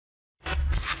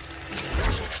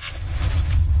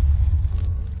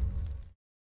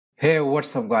Hey,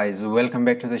 what's up guys, welcome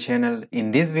back to the channel. In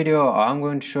this video I'm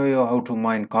going to show you how to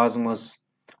mine Cosmos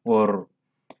or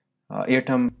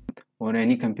Atom on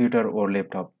any computer or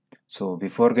laptop. So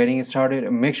before getting started,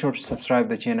 make sure to subscribe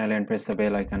the channel and press the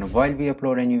bell icon. While we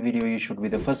upload a new video, you should be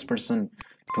the first person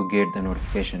to get the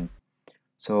notification.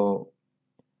 So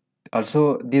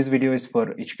also this video is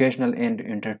for educational and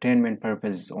entertainment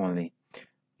purposes only.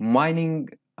 Mining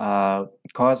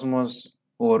Cosmos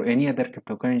or any other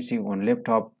cryptocurrency on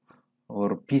laptop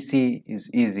or PC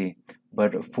is easy,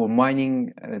 but for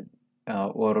mining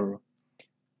or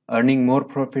earning more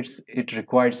profits, it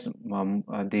requires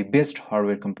the best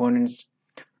hardware components.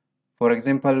 For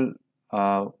example,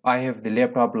 I have the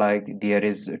laptop, like there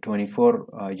is 24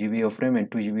 GB of RAM and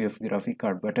 2 GB of graphic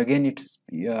card, but again it's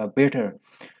better.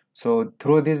 So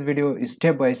through this video,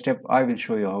 step by step, I will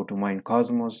show you how to mine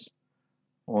Cosmos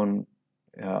on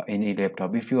any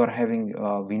laptop. If you are having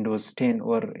Windows 10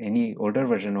 or any older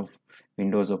version of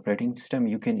Windows operating system,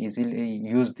 you can easily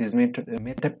use this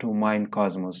method to mine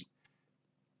Cosmos.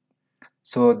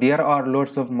 So there are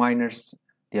lots of miners.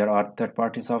 There are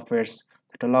third-party softwares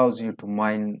that allows you to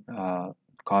mine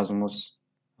Cosmos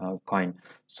coin.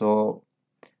 So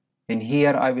in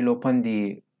here I will open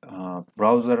the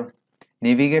browser,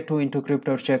 navigate to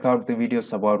IntoCrypto, check out the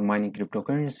videos about mining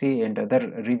cryptocurrency and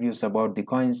other reviews about the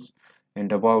coins and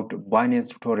about Binance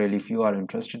tutorial. If you are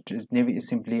interested,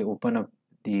 simply open up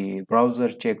the browser,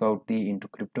 check out the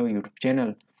IntoCrypto YouTube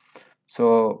channel.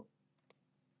 So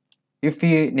if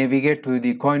we navigate to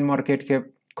the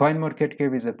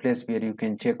Coinmarketcap is a place where you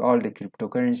can check all the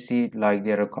cryptocurrency, like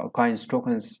there are coins,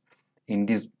 tokens in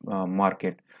this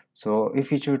market. So if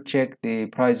you should check the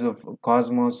price of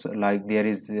Cosmos, like there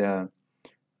is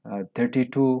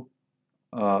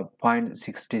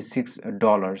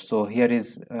 $32.66. So here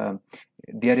is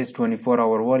there is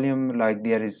 24-hour volume, like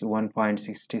there is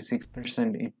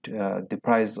 1.66%. The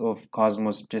price of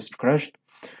Cosmos just crushed,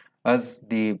 as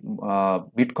the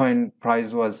Bitcoin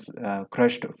price was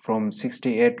crushed from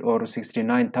 68 or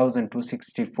 69,000 to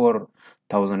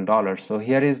 $64,000. So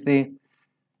here is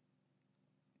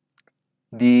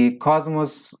the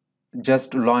Cosmos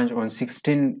just launched on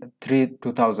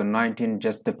 16/3/2019.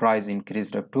 Just the price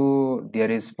increased up to, there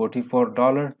is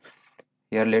 $44.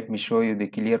 Here let me show you the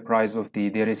clear price of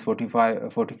there is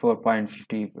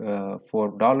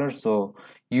 $44.54. So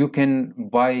you can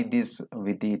buy this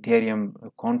with the Ethereum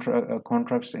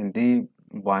contracts and the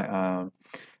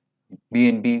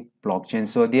BNB blockchain.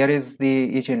 So there is the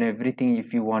each and everything.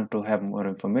 If you want to have more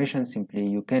information, simply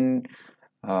you can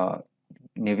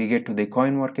navigate to the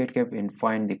Coinmarketcap and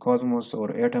find the Cosmos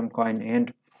or Atom coin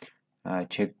and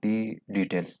check the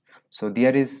details. So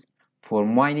there is, for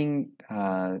mining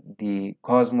the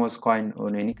Cosmos coin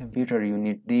on any computer, you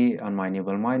need the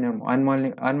unmineable miner.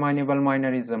 Unmineable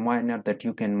miner is a miner that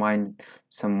you can mine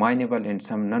some mineable and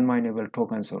some non-mineable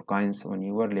tokens or coins on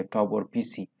your laptop or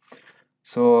PC.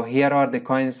 So here are the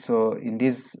coins. So in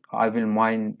this I will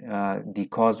mine the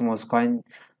Cosmos coin.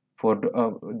 For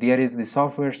there is the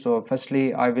software. So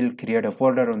firstly I will create a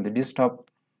folder on the desktop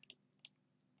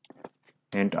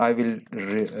and I will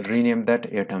rename that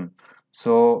Atom.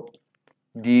 So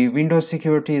the Windows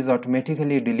security is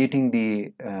automatically deleting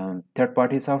the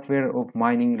third-party software of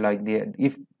mining, like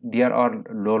if there are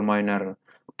LOL miner,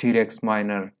 T-Rex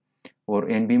miner or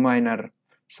NB miner.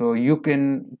 So you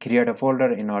can create a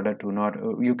folder in order to not,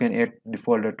 you can add the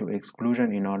folder to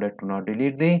exclusion in order to not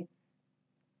delete the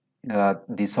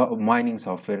mining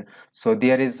software. So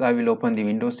there is, I will open the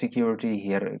Windows security.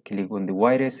 Here click on the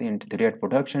virus and threat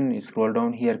protection, scroll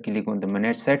down here, click on the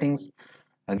manage settings.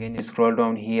 Again scroll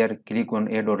down here, click on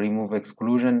add or remove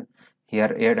exclusion.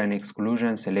 Here add an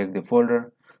exclusion, select the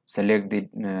folder, select the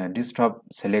desktop,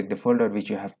 select the folder which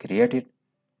you have created,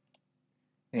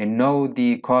 and now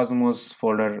the Cosmos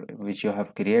folder which you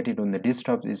have created on the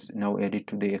desktop is now added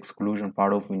to the exclusion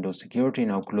part of Windows security.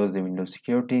 Now close the Windows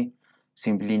security,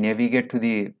 simply navigate to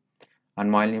the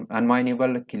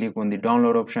unmineable, click on the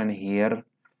download option. Here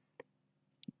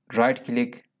right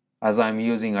click, as I'm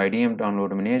using IDM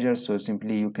download manager, so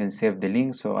simply you can save the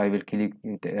link. So I will click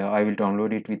I will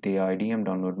download it with the IDM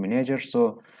download manager.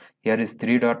 So here is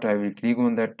three dot, I will click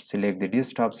on that, select the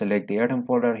desktop, select the Atom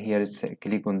folder. Here is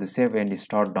click on the save and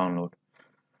start download.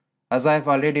 As I have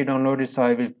already downloaded, so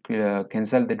I will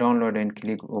cancel the download and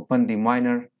click open the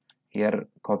miner. Here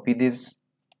copy this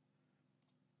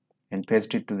and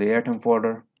paste it to the Atom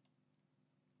folder.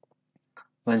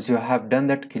 Once you have done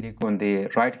that, click on the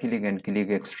right click and click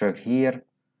extract here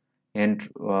and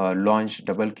launch,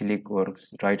 double click or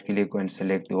right click and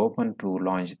select the open to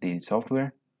launch the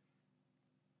software.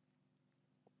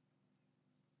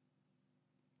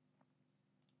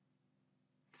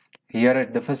 Here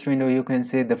at the first window, you can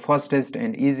see the fastest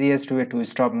and easiest way to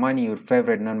stop mining your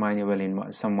favorite non-mineable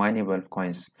in some mineable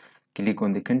coins. Click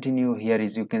on the continue. Here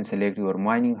is you can select your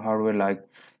mining hardware. Like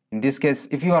in this case,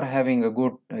 if you are having a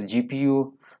good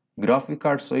GPU graphic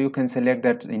card, so you can select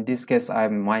that. In this case, I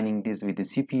am mining this with the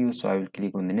CPU, so I will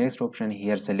click on the next option.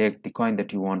 Here select the coin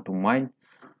that you want to mine,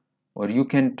 or you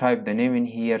can type the name in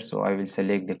here. So I will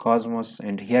select the Cosmos,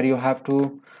 and here you have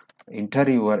to enter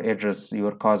your address,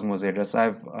 your Cosmos address.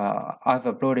 I've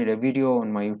uploaded a video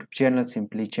on my YouTube channel.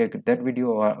 Simply check that video,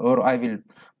 or I will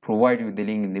provide you the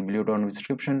link in the below down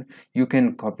description. You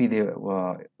can copy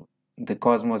the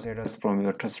Cosmos address from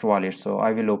your Trust wallet. So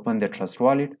I will open the Trust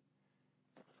wallet.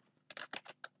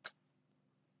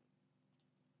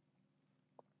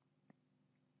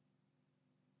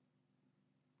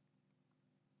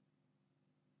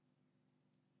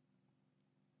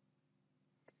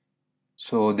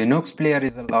 So the Nox player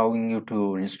is allowing you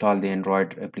to install the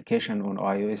Android application on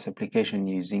iOS application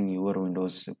using your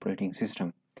Windows operating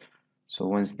system. So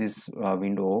once this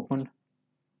window open,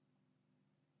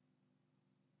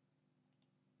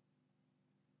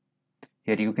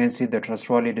 here you can see the Trust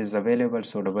wallet is available.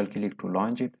 So double click to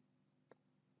launch it.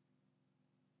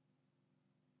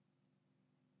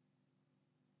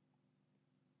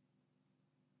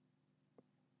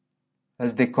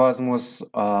 As the Cosmos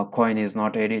coin is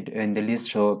not added in the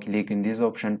list, so click in this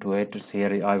option to add. So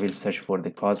here I will search for the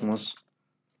Cosmos,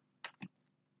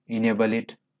 enable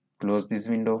it, close this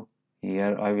window.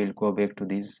 Here I will go back to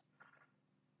this,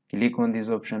 click on this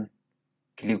option,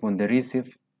 click on the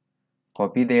receive,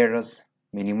 copy the address,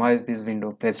 minimize this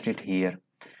window, paste it here.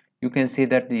 You can see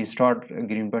that the start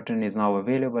green button is now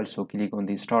available. So click on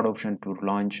the start option to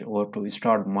launch or to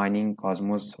start mining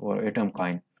Cosmos or Atom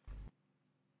coin.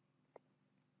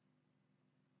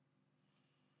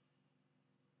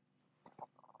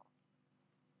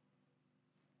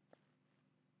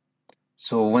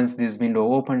 So once this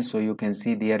window opens, so you can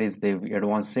see there is the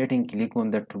advanced setting. Click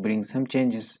on that to bring some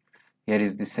changes. Here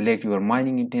is the select your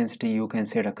mining intensity. You can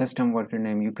set a custom worker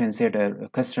name. You can set a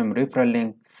custom referral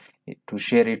link to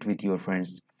share it with your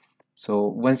friends. So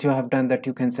once you have done that,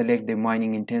 you can select the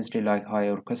mining intensity like high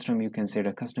or custom. You can set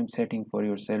a custom setting for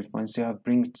yourself. Once you have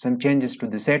bring some changes to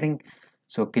the setting,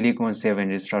 so click on save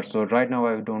and restart. So right now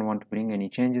I don't want to bring any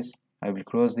changes. I will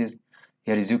close this.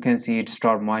 Here as you can see, it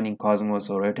start mining Cosmos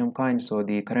or Atom coin. So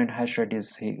the current hash rate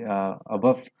is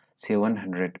above say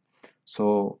 100.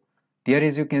 So there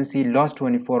is you can see last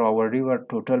 24-hour reward,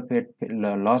 total paid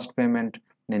last payment.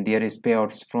 Then there is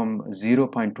payouts from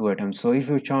 0.2 atoms. So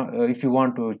if you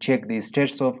want to check the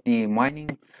stats of the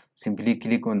mining, simply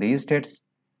click on the stats.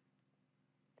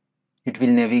 It will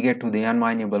navigate to the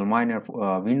unmineable miner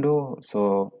window.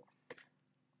 So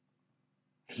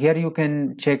here you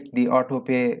can check the auto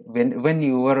pay when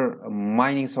your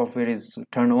mining software is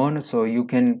turned on. So you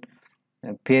can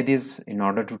pay this in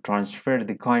order to transfer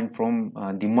the coin from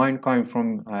the mined coin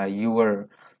from your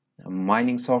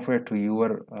mining software to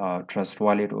your Trust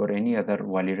wallet or any other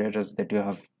wallet address that you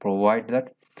have provided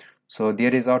that. So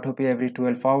there is auto pay every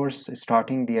 12 hours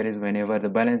starting. There is whenever the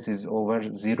balance is over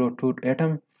 0.2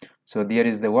 atom. So there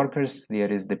is the workers, there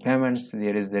is the payments,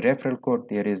 there is the referral code,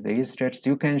 there is the stats.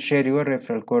 You can share your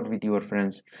referral code with your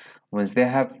friends. Once they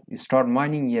have start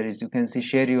mining, here is you can see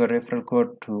share your referral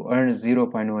code to earn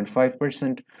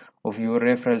 0.15% of your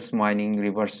referrals mining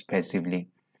reverse passively.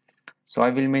 So I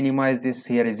will minimize this.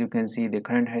 Here as you can see, the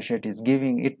current hash rate is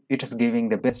giving it is giving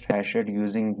the best hash rate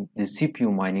using the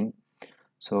CPU mining.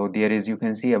 So there is you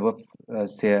can see above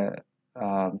say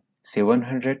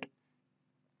 100.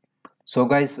 So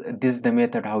guys, this is the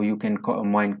method how you can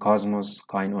mine Cosmos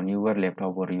coin on your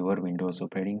laptop or your Windows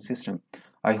operating system.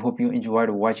 I hope you enjoyed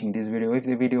watching this video. If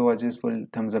the video was useful,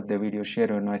 thumbs up the video, share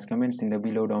your nice comments in the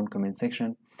below down comment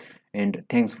section. And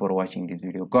thanks for watching this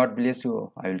video. God bless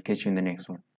you. I will catch you in the next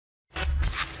one.